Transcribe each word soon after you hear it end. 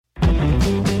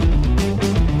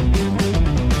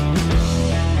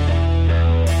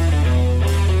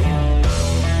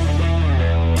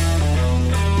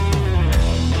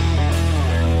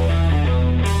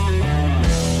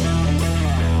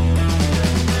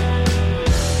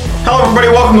Hello, everybody.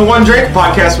 Welcome to One Drink, a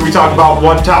podcast where we talk about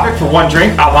one topic for one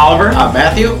drink. I'm Oliver. I'm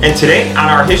Matthew. And today on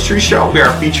our history show, we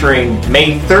are featuring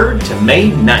May 3rd to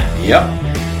May 9th. Yep.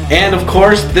 And of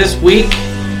course, this week,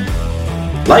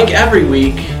 like every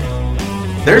week,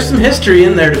 there's some history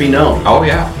in there to be known. Oh,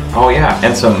 yeah. Oh, yeah.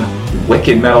 And some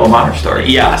wicked Medal of Honor stories.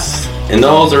 Yes. And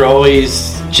those are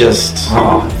always just...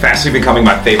 fastly becoming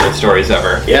my favorite stories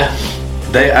ever. Yeah.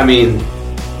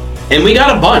 And we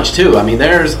got a bunch, too. I mean,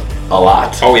 there's a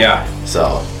lot. Oh, yeah.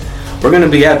 So, we're going to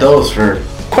be at those for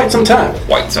quite some time.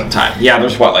 Quite some time. Yeah,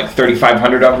 there's like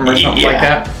 3,500 of them or something like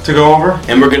that to go over?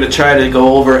 And we're going to try to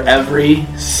go over every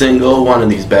single one of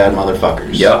these bad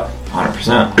motherfuckers. Yep,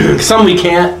 100%. Some we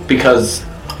can't because,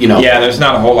 Yeah, there's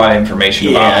not a whole lot of information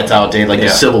about it. Yeah, it's outdated, like the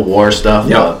Civil War stuff.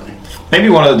 Yep. But maybe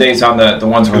one of the days on the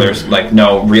ones where there's like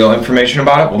no real information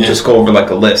about it, we'll just go over like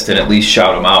a list and at least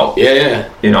shout them out. Yeah.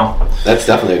 That's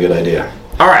definitely a good idea.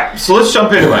 All right, so let's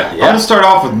jump into it. Yeah. I'm going to start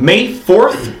off with May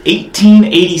 4th,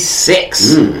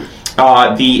 1886.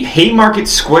 The Haymarket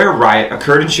Square riot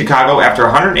occurred in Chicago after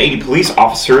 180 police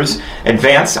officers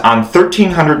advanced on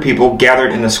 1,300 people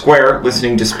gathered in the square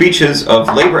listening to speeches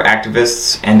of labor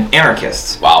activists and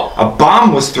anarchists. Wow. A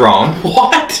bomb was thrown.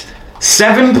 What?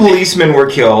 7 policemen were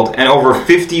killed and over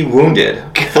 50 wounded.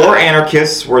 4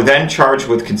 anarchists were then charged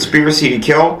with conspiracy to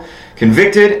kill,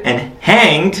 convicted, and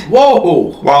hanged.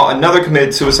 Whoa! While another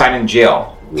committed suicide in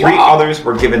jail. 3 Wow. others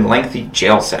were given lengthy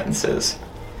jail sentences.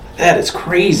 That is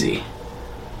crazy.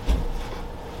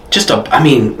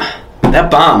 That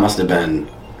bomb must have been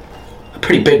a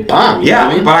pretty big bomb. You know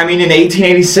what I mean? But in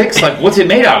 1886, like, what's it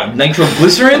made out of?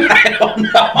 Nitroglycerin? I don't know.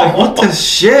 Like, what the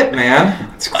shit, man?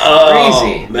 It's crazy.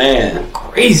 Oh, man.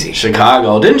 Crazy.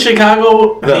 Chicago. Didn't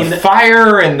Chicago... The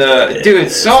fire and the...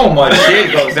 Dude, so much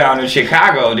shit goes down in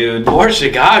Chicago, dude. Poor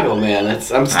Chicago, man.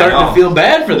 I'm starting to feel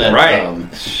bad for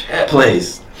that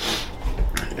place.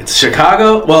 It's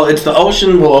Chicago. Well, it's the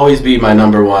ocean will always be my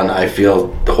number one. I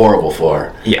feel horrible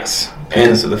for. Yes.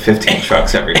 Because of the 15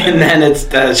 trucks every day. And then it's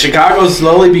Chicago's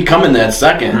slowly becoming that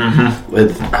second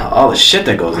with all the shit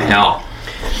that goes on. Hell.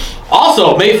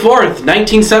 Also, May 4th,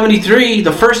 1973,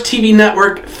 the first TV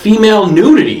network female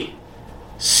nudity.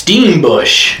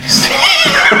 Steambush.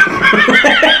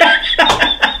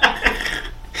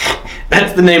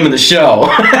 That's the name of the show.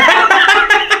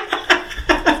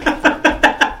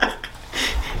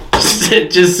 It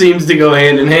just seems to go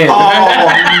hand in hand. Oh,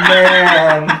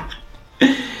 man.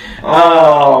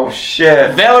 Oh,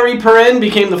 shit. Valerie Perrin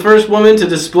became the first woman to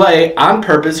display on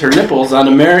purpose her nipples on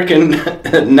American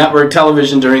network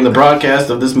television during the broadcast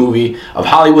of this movie of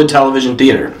Hollywood television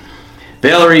theater.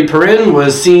 Valerie Perrin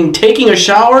was seen taking a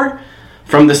shower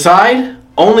from the side.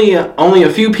 Only a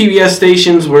few PBS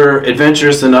stations were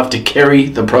adventurous enough to carry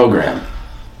the program.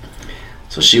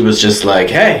 So she was just like,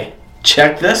 hey,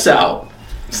 check this out.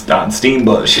 Don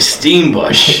Steambush.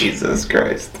 Steambush. Jesus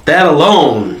Christ. That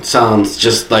alone sounds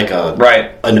just like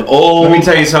an old... Let me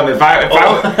tell you something. If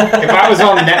I was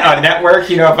on a network,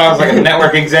 if I was like a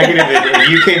network executive and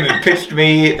you came and pitched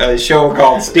me a show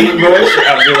called Steambush,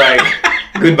 I'd be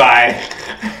like, goodbye.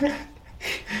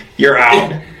 You're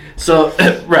out. So,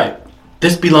 right.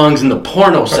 This belongs in the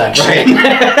porno section.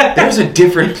 Right. There's a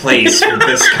different place for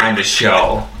this kind of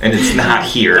show, and it's not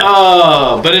here.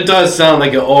 Oh, but it does sound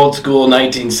like an old school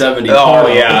 1970s Oh, porno.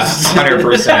 yeah.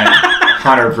 100%.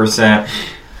 100%.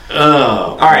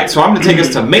 Oh. All right, so I'm going to take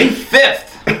us to May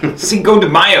 5th. Cinco de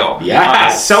Mayo.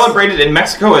 Yes. Celebrated in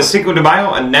Mexico as Cinco de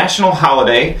Mayo, a national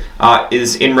holiday,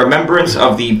 is in remembrance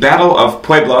of the Battle of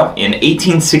Puebla in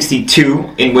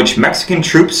 1862, in which Mexican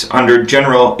troops under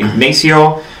General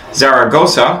Ignacio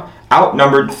Zaragoza,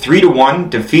 outnumbered 3-1,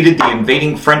 defeated the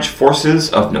invading French forces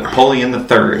of Napoleon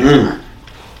III.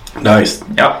 Nice.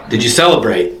 Yep. Did you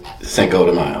celebrate Cinco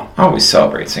de Mayo? I always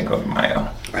celebrate Cinco de Mayo.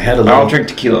 I don't drink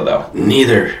tequila, though.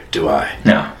 Neither do I.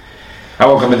 No. I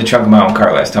woke up in the trunk of my own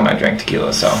car last time I drank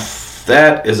tequila, so...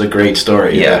 That is a great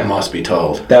story. Yeah. That must be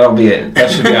told. That'll be it.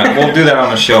 That should be on. We'll do that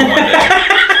on the show one day.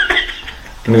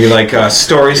 It'll be like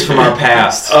stories from our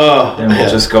past. Oh, and we'll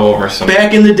just go over some...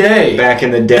 Back in the day. Back in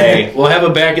the day. We'll have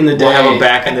a back in the day. We'll have a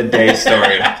back in the day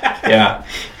story. Yeah.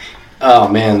 Oh,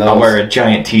 man. I'll wear a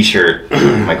giant t-shirt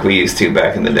like we used to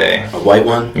back in the day. A white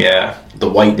one? Yeah. The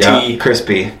white tee?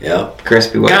 Crispy. Yep.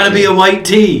 Crispy white Gotta tee. be a white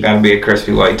tee. Gotta be a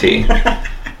crispy white tee.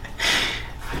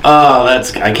 Oh,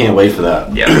 I can't wait for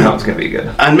that. Yeah, that was gonna be good.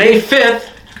 On May 5th,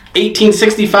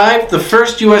 1865, the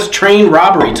first U.S. train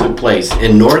robbery took place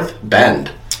in North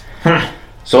Bend.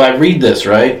 So I read this,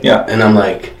 right? Yeah. And I'm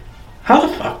like, how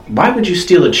the fuck? Why would you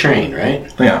steal a train,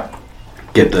 right? Yeah.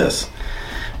 Get this.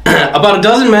 About a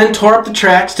dozen men tore up the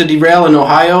tracks to derail an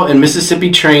Ohio and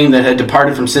Mississippi train that had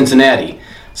departed from Cincinnati.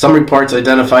 Some reports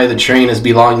identify the train as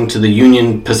belonging to the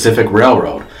Union Pacific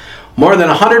Railroad. More than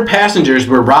 100 passengers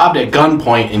were robbed at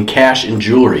gunpoint in cash and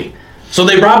jewelry. So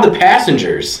they robbed the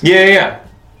passengers. Yeah.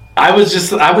 I was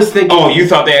thinking... Oh, you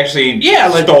thought they actually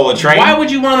stole a train? Why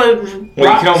would you want to...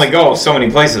 Well, you can only go so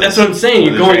many places. That's what I'm saying.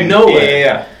 You're going nowhere.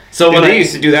 Yeah. So when they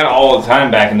used to do that all the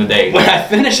time back in the day. When I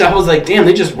finished, I was like, damn,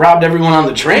 they just robbed everyone on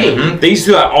the train. Mm-hmm. They used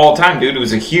to do that all the time, dude. It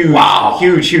was a huge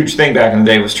thing back in the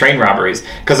day, was train robberies.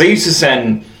 Because they used to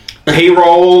send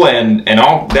payroll and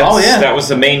all. That was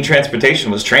the main transportation,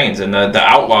 was trains. And the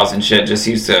outlaws and shit just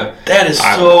used to... That is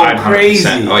so crazy.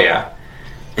 Oh, yeah.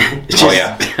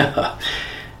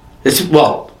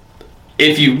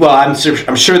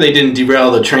 I'm sure they didn't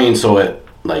derail the train so it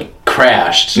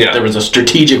crashed. Yeah. There was a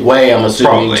strategic way, I'm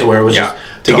assuming, to where it was just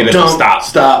to get it to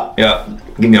stop. Yeah,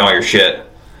 give me all your shit.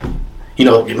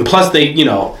 And plus they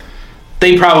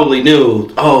probably knew,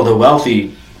 the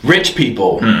wealthy, rich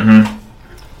people. Mm-hmm.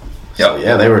 So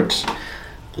yeah, they were just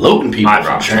loading people. I'd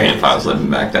rob a train if I was living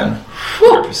back then.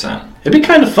 100%. It'd be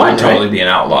kind of fun. I'd totally be an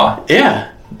outlaw. Yeah.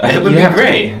 It would be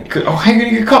great. Oh, how are you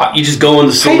gonna get caught? You just go in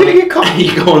the saloon. How are you gonna get caught?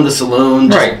 You go in the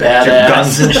saloon, just right? Badass.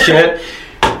 Guns and shit.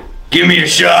 Give me a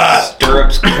shot.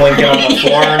 Stirrups clinking on the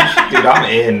floor. Dude, I'm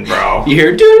in, bro. You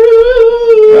hear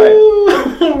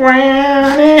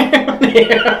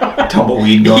right.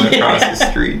 Tumbleweed going across the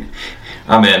street.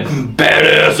 I'm in.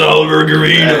 Badass Oliver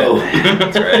Garino.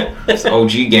 That's right. It's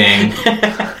OG gang.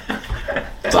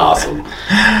 It's awesome.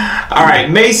 All right,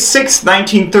 May 6,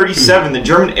 1937, the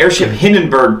German airship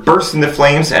Hindenburg burst into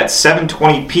flames at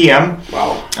 7:20 p.m.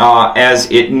 Wow.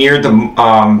 As it neared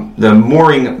the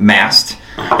mooring mast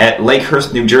at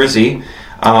Lakehurst, New Jersey,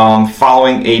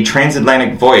 following a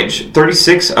transatlantic voyage.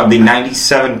 36 of the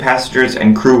 97 passengers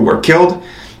and crew were killed.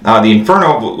 The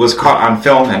inferno was caught on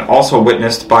film and also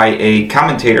witnessed by a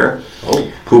commentator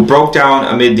who broke down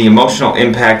amid the emotional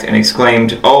impact and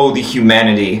exclaimed, "Oh, the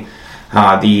humanity."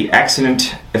 The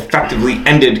accident effectively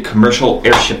ended commercial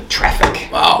airship traffic.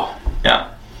 Wow. Yeah.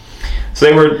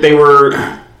 So they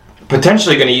were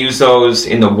potentially going to use those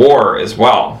in the war as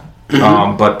well,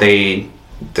 but they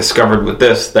discovered with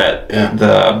this that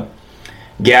the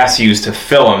gas used to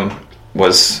fill them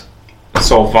was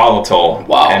so volatile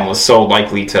and was so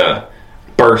likely to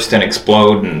burst and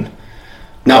explode and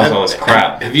cause all this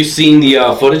crap. Have you seen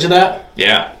the footage of that?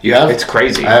 Yeah. You have? It's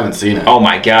crazy. I haven't seen it. Oh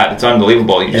my god, it's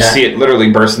unbelievable. You just see it literally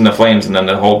burst into flames and then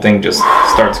the whole thing just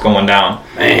starts going down.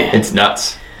 Man. It's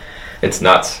nuts. It's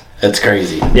nuts. That's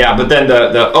crazy. Yeah, but then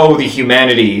the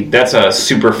humanity, that's a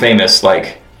super famous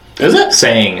is it?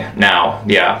 saying now.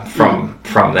 Yeah, from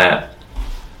that.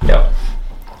 Yep.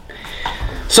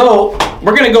 So,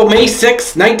 we're going to go May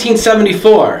 6,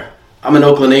 1974. I'm an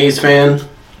Oakland A's fan.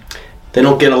 They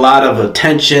don't get a lot of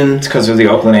attention. It's because they're the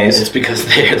Oakland A's. It's because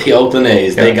they're the Oakland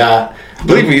A's. Yeah. They got... I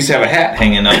believe we used to have a hat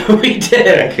hanging up. We did.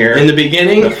 Back here. In the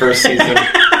beginning. The first season.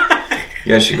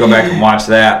 You guys should go back and watch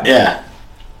that. Yeah.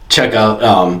 Check out...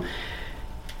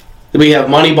 we have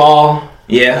Moneyball.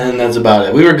 Yeah. And that's about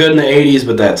it. We were good in the 80s,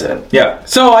 but that's it. Yeah.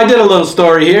 So I did a little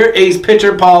story here. A's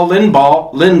pitcher Paul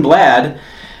Lindblad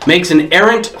makes an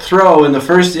errant throw in the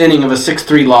first inning of a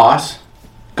 6-3 loss.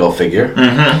 Go figure.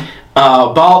 Mm-hmm.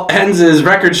 Ball ends his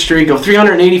record streak of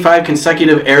 385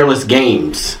 consecutive airless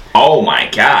games. Oh my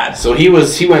god. So he went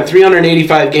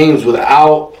 385 games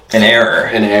without an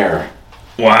error.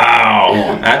 Wow.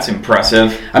 Yeah. That's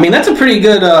impressive. I mean, that's a pretty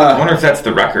good... I wonder if that's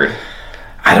the record.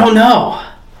 I don't know.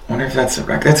 I wonder if that's the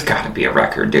record. That's got to be a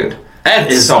record, dude.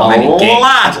 That is so many games.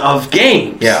 Lot of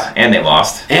games. Yeah, and they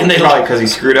lost. And they probably because he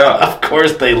screwed up. Of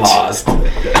course they lost.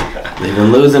 They've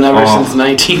been losing ever since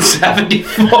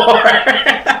 1974.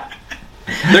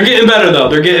 They're getting better, though.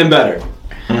 They're getting better.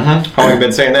 Mm-hmm. How long have you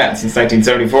been saying that? Since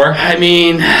 1974? I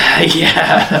mean,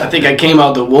 yeah. I think I came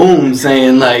out the womb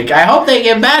saying, I hope they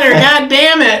get better. God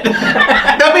damn it.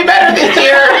 They'll be better this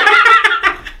year.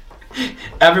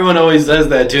 Everyone always says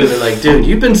that, too. They're like, dude,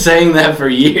 you've been saying that for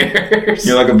years.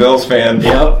 You're like a Bills fan.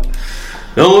 Yep.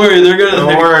 Don't worry.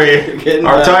 Don't worry.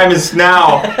 Our time is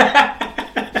now.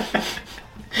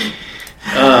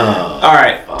 All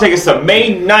right. Take us to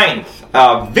May 9th.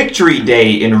 Victory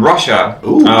Day in Russia.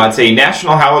 It's a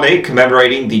national holiday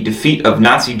commemorating the defeat of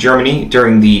Nazi Germany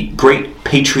during the Great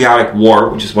Patriotic War,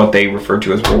 which is what they refer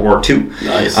to as World War II.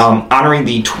 Nice. Honoring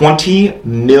the 20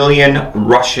 million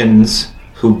Russians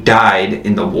who died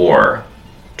in the war.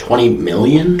 20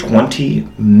 million? 20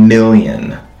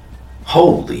 million.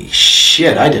 Holy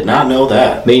shit, I did not know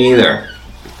that. Me neither.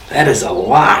 That is a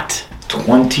lot.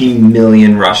 20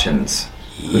 million Russians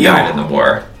who died in the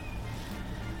war.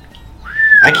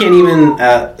 I can't even...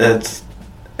 it's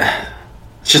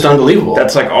just unbelievable.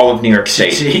 That's like all of New York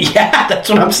State. Yeah, that's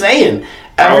what I'm saying.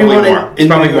 Everyone more. in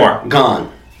Probably New York more.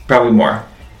 gone. Probably more.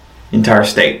 Entire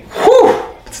state. Whew.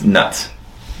 It's nuts.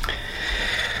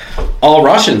 All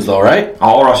Russians, though, right?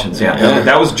 All Russians, yeah. Yeah.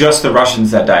 That was just the Russians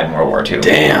that died in World War II.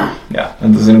 Damn. Yeah,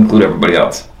 that doesn't include everybody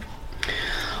else.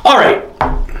 All right.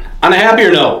 On a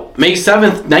happier note, May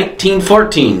 7th,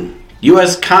 1914,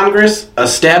 U.S. Congress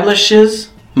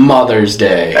establishes Mother's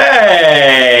Day.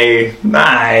 Hey!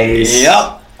 Nice.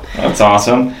 Yep. That's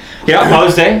awesome. Yeah,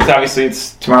 Mother's Day.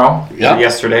 It's tomorrow. Yep. Or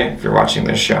yesterday, if you're watching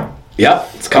this show.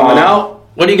 Yep, it's coming out.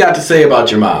 What do you got to say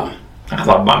about your mom? I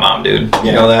love my mom, dude. Yeah.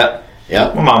 You know that?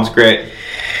 Yep. My mom's great.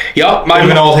 Yep. I'm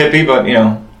an old hippie, but,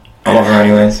 I love her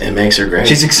anyways. It makes her great.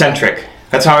 She's eccentric.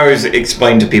 That's how I always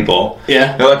explain to people.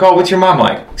 Yeah. They're like, oh, what's your mom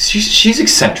like? She's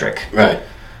eccentric. Right.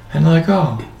 And they're like,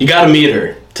 oh. You got to meet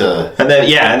her to... And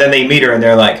then they meet her and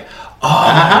they're like, oh.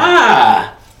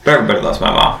 Aha! But everybody loves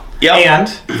my mom. Yep. And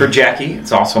for Jackie,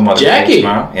 it's also Mother's Day Jackie.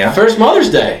 tomorrow. Yeah. First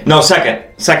Mother's Day. No,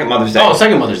 second Mother's Day. Oh,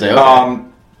 second Mother's Day. Okay.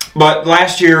 But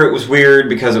last year it was weird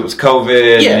because it was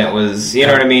COVID. Yeah. And it was, you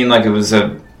know what I mean? Like it was I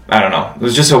don't know. It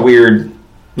was just a weird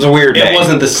day. It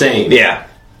wasn't the same. Yeah.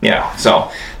 Yeah.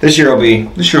 So this year will be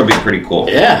pretty cool.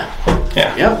 Yeah.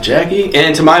 Yeah. Yep, Jackie.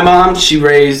 And to my mom, she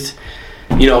raised,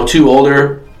 2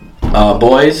 older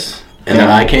boys, and then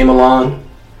I came along.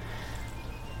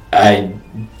 I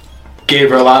gave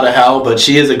her a lot of hell, but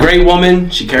she is a great woman.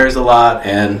 She cares a lot,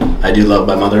 and I do love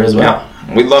my mother as well. Yeah.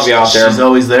 We love you out there. She's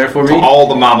always there for me. To all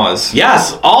the mamas.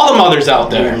 Yes, all the mothers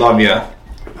out We there. love you.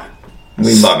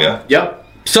 We love you. Yep.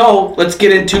 So, let's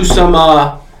get into some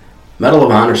Medal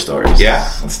of Honor stories. Yeah,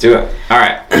 let's do it. All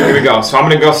right, here we go. So I'm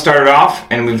going to go start it off,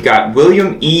 and we've got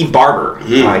William E. Barber,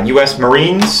 U.S.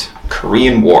 Marines,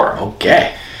 Korean War.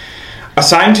 Okay.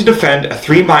 Assigned to defend a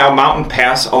 3-mile mountain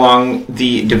pass along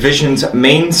the division's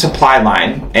main supply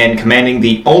line and commanding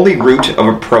the only route of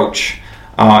approach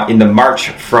in the march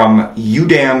from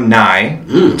Udam-nai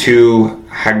to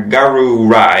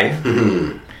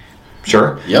Hagaru-rai.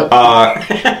 Sure. Yep.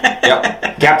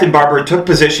 Yep. Captain Barber took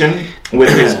position with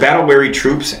his battle-weary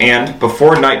troops and,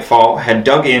 before nightfall, had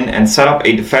dug in and set up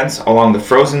a defense along the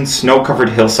frozen, snow-covered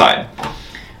hillside.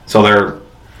 So they're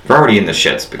already in the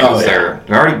shits because they've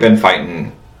already been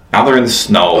fighting. Now they're in the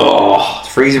snow. Oh.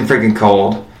 It's freezing freaking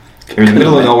cold. They're in the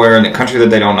middle of nowhere in a country that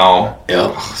they don't know.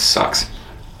 Yep. Oh, sucks.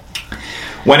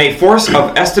 When a force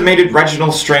of estimated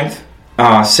regional strength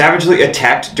savagely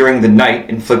attacked during the night,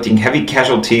 inflicting heavy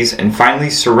casualties and finally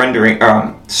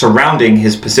surrounding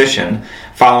his position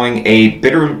following a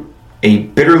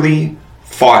bitterly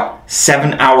fought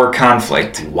 7-hour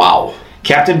conflict. Wow.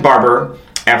 Captain Barber,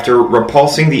 after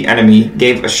repulsing the enemy,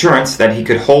 gave assurance that he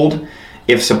could hold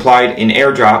if supplied by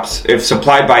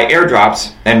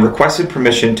airdrops, and requested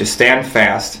permission to stand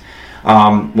fast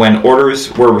when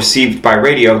orders were received by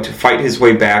radio to fight his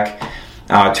way back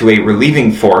to a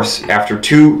relieving force after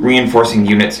 2 reinforcing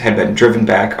units had been driven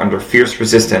back under fierce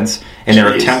resistance in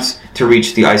their attempts to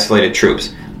reach the isolated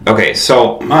troops. Okay,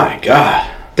 so... My God.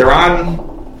 They're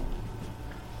on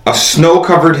a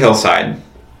snow-covered hillside.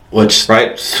 Which...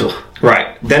 Right?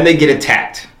 Right. Then they get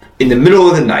attacked in the middle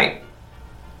of the night,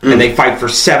 and they fight for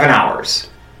 7 hours.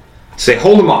 So they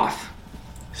hold them off.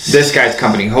 This guy's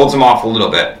company holds them off a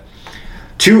little bit.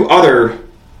 2 other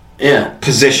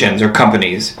positions or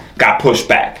companies got pushed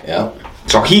back. Yeah.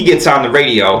 So he gets on the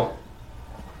radio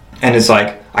and is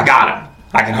like, I got him.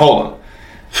 I can hold him.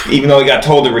 Even though he got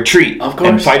told to retreat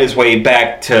and fight his way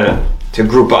back to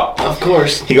group up. Of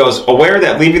course. He goes, aware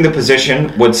that leaving the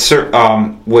position would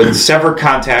sever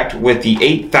contact with the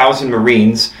 8,000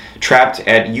 Marines trapped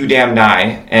at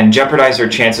Udam-nai and jeopardize their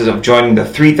chances of joining the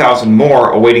 3,000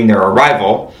 more awaiting their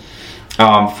arrival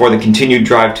for the continued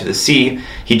drive to the sea,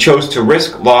 he chose to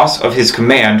risk loss of his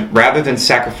command rather than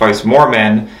sacrifice more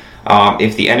men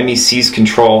if the enemy seized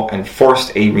control and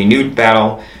forced a renewed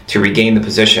battle to regain the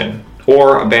position,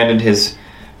 or abandoned his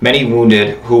many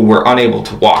wounded who were unable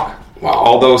to walk. Wow.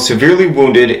 Although severely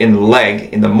wounded in the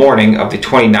leg in the morning of the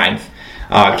 29th,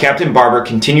 Captain Barber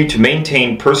continued to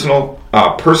maintain personnel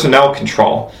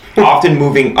control, often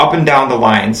moving up and down the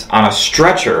lines on a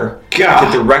stretcher to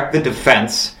direct the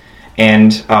defense,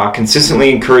 and consistently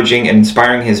encouraging and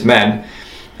inspiring his men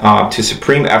to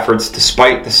supreme efforts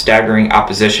despite the staggering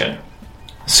opposition.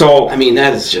 So, I mean,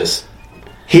 that is just...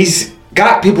 He's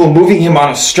got people moving him on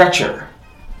a stretcher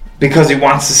because he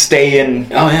wants to stay in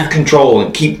control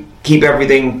and keep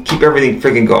everything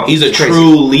freaking going. He's a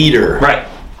true leader. Right.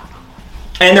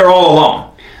 And they're all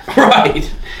alone.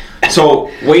 Right.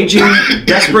 So, waging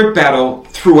desperate battle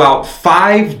throughout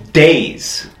 5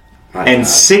 days and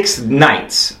 6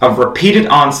 nights of repeated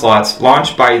onslaughts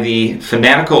launched by the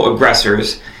fanatical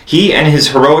aggressors, he and his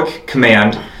heroic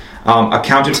command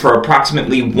accounted for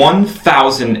approximately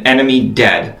 1,000 enemy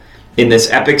dead in this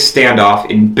epic standoff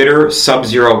in bitter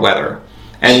sub-zero weather.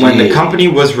 And when the company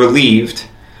was relieved,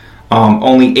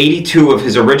 only 82 of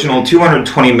his original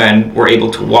 220 men were able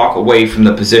to walk away from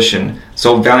the position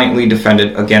so valiantly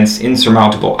defended against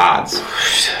insurmountable odds.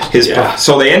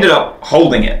 So they ended up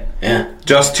holding it. Yeah.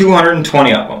 Just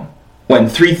 220 of them. When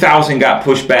 3,000 got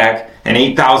pushed back and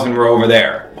 8,000 were over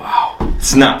there. Wow.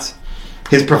 It's nuts.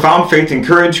 His profound faith and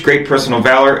courage, great personal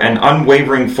valor, and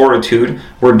unwavering fortitude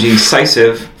were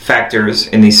decisive factors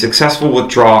in the successful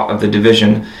withdrawal of the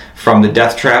division from the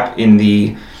death trap in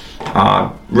the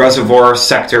reservoir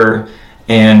sector,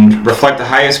 and reflect the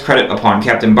highest credit upon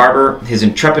Captain Barber, his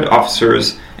intrepid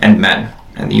officers and men,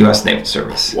 and the U.S. Naval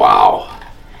Service. Wow.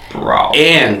 Bro.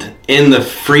 And in the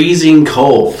freezing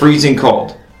cold. Freezing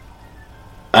cold.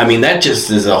 I mean, that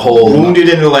just is a whole... Wounded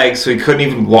in the leg, so he couldn't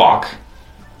even walk.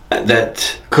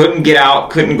 That... Couldn't get out,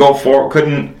 couldn't go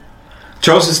forward,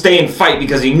 chose to stay and fight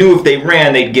because he knew if they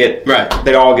ran,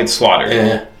 they'd all get slaughtered.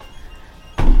 Yeah.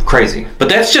 Crazy. But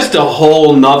that's just a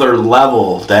whole nother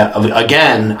level that,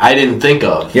 again, I didn't think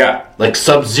of. Yeah. Like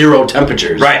sub-zero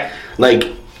temperatures. Right.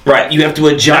 Like, right. You have to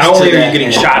adjust Not to only that. are you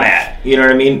getting shot at, you know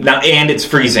what I mean? Now, and it's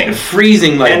freezing.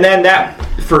 Freezing, like... And then that,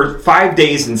 for 5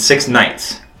 days and 6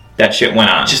 nights, that shit went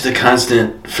on. Just a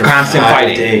constant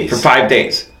fighting. days. For 5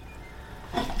 days.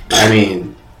 I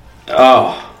mean,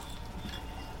 oh.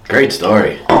 Great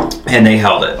story. And they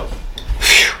held it.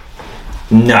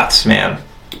 Whew. Nuts, man.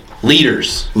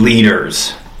 Leaders.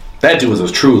 That dude was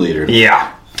a true leader.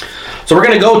 Yeah. So we're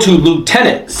going to go to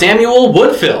Lieutenant Samuel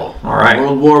Woodfill. All right.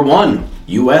 World War I,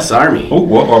 U.S. Army. Oh,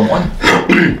 World War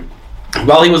I.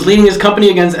 While he was leading his company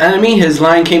against enemy, his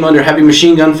line came under heavy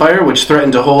machine gun fire, which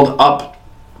threatened to hold up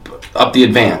the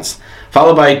advance.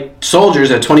 Followed by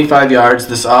soldiers at 25 yards,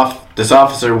 this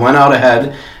officer went out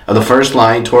ahead of the first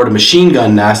line toward a machine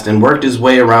gun nest and worked his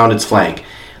way around its flank,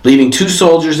 leaving 2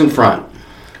 soldiers in front.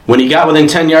 When he got within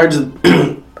 10 yards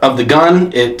of the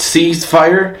gun, it ceased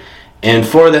fire, and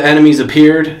 4 of the enemies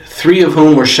appeared, 3 of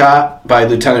whom were shot by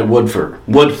Lieutenant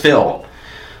Woodfill.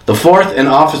 The fourth,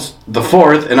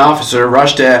 an officer,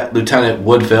 rushed at Lieutenant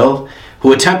Woodfill,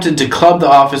 who attempted to club the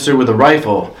officer with a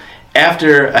rifle.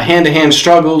 After a hand-to-hand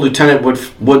struggle, Lieutenant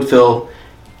Woodfill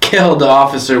killed the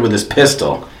officer with his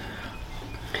pistol.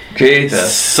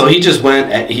 Jesus. So he just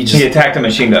went and he attacked a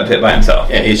machine gun pit by himself.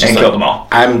 Yeah, he's just and like, killed them all.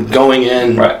 I'm going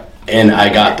in, right, and I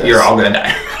got this. You're all gonna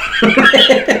die.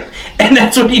 And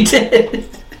that's what he did.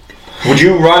 Would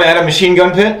you run at a machine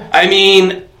gun pit? I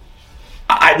mean,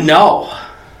 no.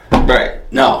 Right.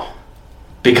 No.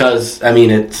 Because, I mean,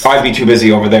 it's... I'd be too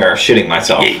busy over there shitting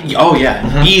myself. Oh,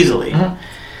 yeah. Easily.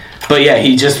 But, yeah,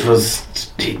 he just was...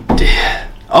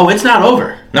 Oh, it's not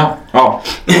over. No. Oh.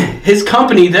 His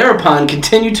company thereupon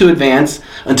continued to advance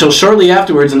until shortly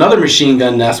afterwards another machine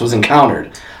gun nest was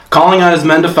encountered. Calling on his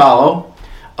men to follow,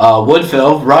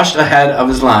 Woodfill rushed ahead of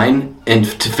his line and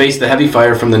to face the heavy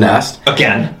fire from the nest.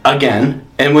 Again.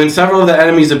 And when several of the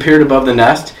enemies appeared above the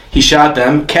nest, he shot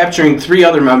them, capturing 3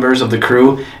 other members of the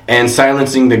crew and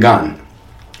silencing the gun.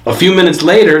 A few minutes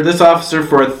later, this officer,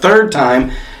 for a 3rd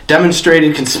time,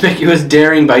 demonstrated conspicuous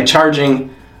daring by charging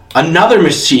another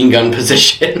machine gun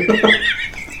position.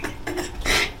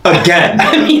 Again.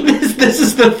 I mean, this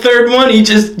is the 3rd one. He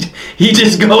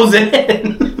just goes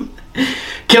in,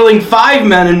 killing 5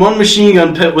 men in 1 machine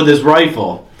gun pit with his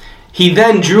rifle. He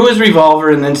then drew his revolver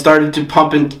and then started to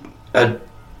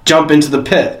jump into the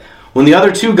pit. When the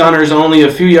other 2 gunners, only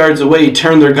a few yards away,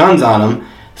 turned their guns on him,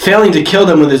 failing to kill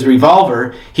them with his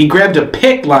revolver, he grabbed a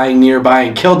pick lying nearby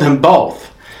and killed them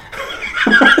both.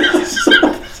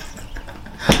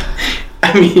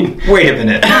 I mean... Wait a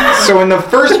minute. So in the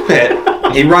first pit,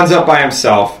 he runs up by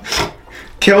himself,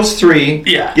 kills 3,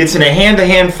 gets in a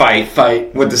hand-to-hand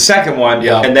fight with the second one,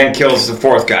 and then kills the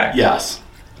 4th guy. Yes.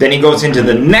 Then he goes into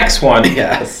the next one,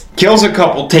 kills a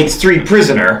couple, takes 3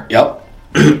 prisoner. Yep.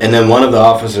 And then one of the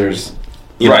officers...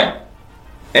 Right.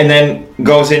 And then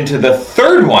goes into the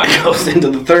 3rd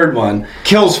one.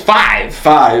 Kills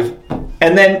 5.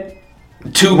 And then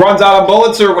 2 runs out of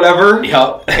bullets or whatever.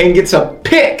 Yep. And gets a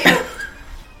pick.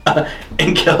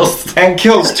 And kills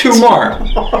 2 more.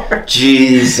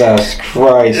 Jesus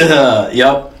Christ.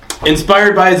 Yep.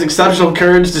 Inspired by his exceptional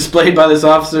courage displayed by this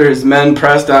officer, his men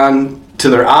pressed on to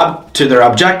their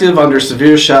objective under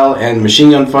severe shell and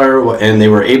machine gun fire, and they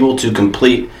were able to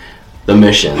complete the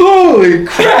mission. Holy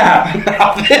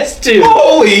crap! This dude.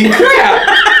 Holy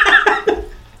crap!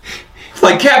 It's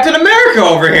like Captain America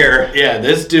over here. Yeah,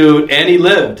 this dude, and he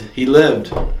lived.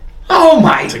 Oh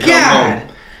my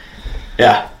God!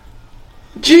 Yeah.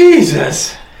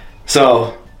 Jesus.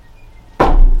 So,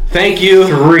 Thank you.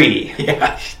 3.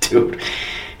 Yeah, dude.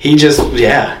 He just,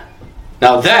 yeah.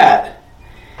 Now that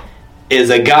is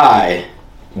a guy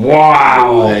who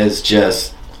Wow. is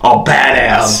just A a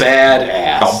badass.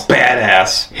 badass. A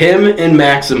badass. Him and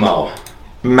Maximo.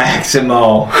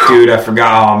 Maximo. Dude, I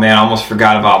forgot. Oh, man, I almost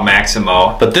forgot about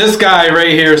Maximo. But this guy right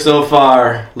here so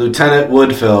far, Lieutenant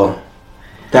Woodfill.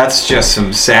 That's just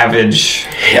some savage.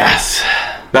 Yes.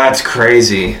 That's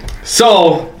crazy.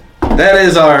 So, that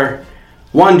is our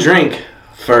one drink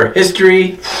for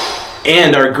history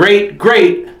and our great,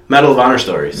 great Medal of Honor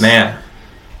stories. Man,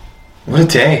 what a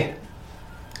day.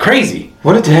 Crazy.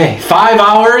 What a day. 5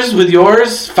 hours with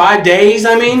yours, 5 days,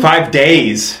 I mean, 5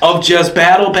 days. of just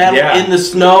battle Yeah. in the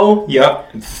snow. Yep.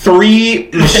 3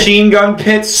 machine gun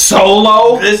pits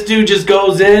solo. This dude just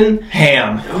goes in.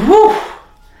 Ham. Whew.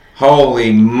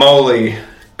 Holy moly.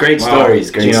 Great Wow.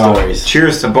 stories, great You know, stories.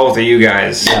 Cheers to both of you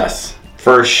guys. Yes.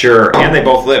 For sure. And they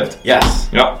both lived. Yes.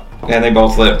 Yep. And they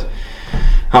both lived.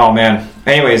 Oh, man.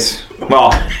 Anyways,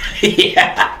 well,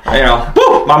 Yeah. you know,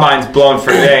 my mind's blown for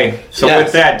today. So Yes.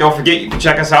 with that, don't forget you can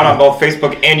check us out on both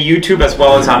Facebook and YouTube, as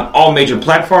well as on all major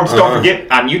platforms. Don't forget,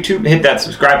 on YouTube, hit that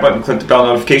subscribe button, click the bell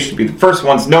notification to be the first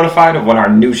ones notified of when our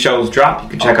new shows drop. You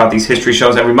can check out these history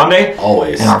shows every Monday.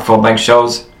 Always. And our full length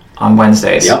shows on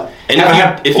Wednesdays. Yep. And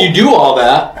Have a if you do all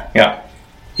that, Yeah.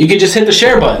 you can just hit the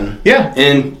share button. Yeah.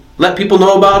 And let people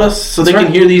know about us so they That's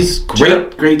can right. hear these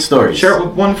great, great stories. Share it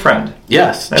with one friend.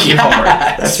 Yes. That's your Yes.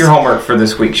 homework. That's your homework for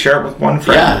this week. Share it with one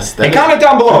friend. Yes, that And is- comment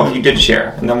down below if you did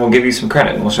share, and then we'll give you some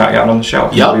credit and we'll shout you out on the show.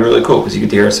 Yep. It'll be really cool because you get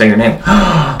to hear us say your name.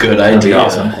 Good That'd be idea.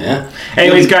 awesome. Yeah.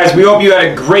 Anyways, guys, we hope you had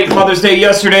a great Mother's Day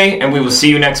yesterday, and we will see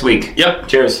you next week. Yep.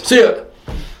 Cheers. See ya.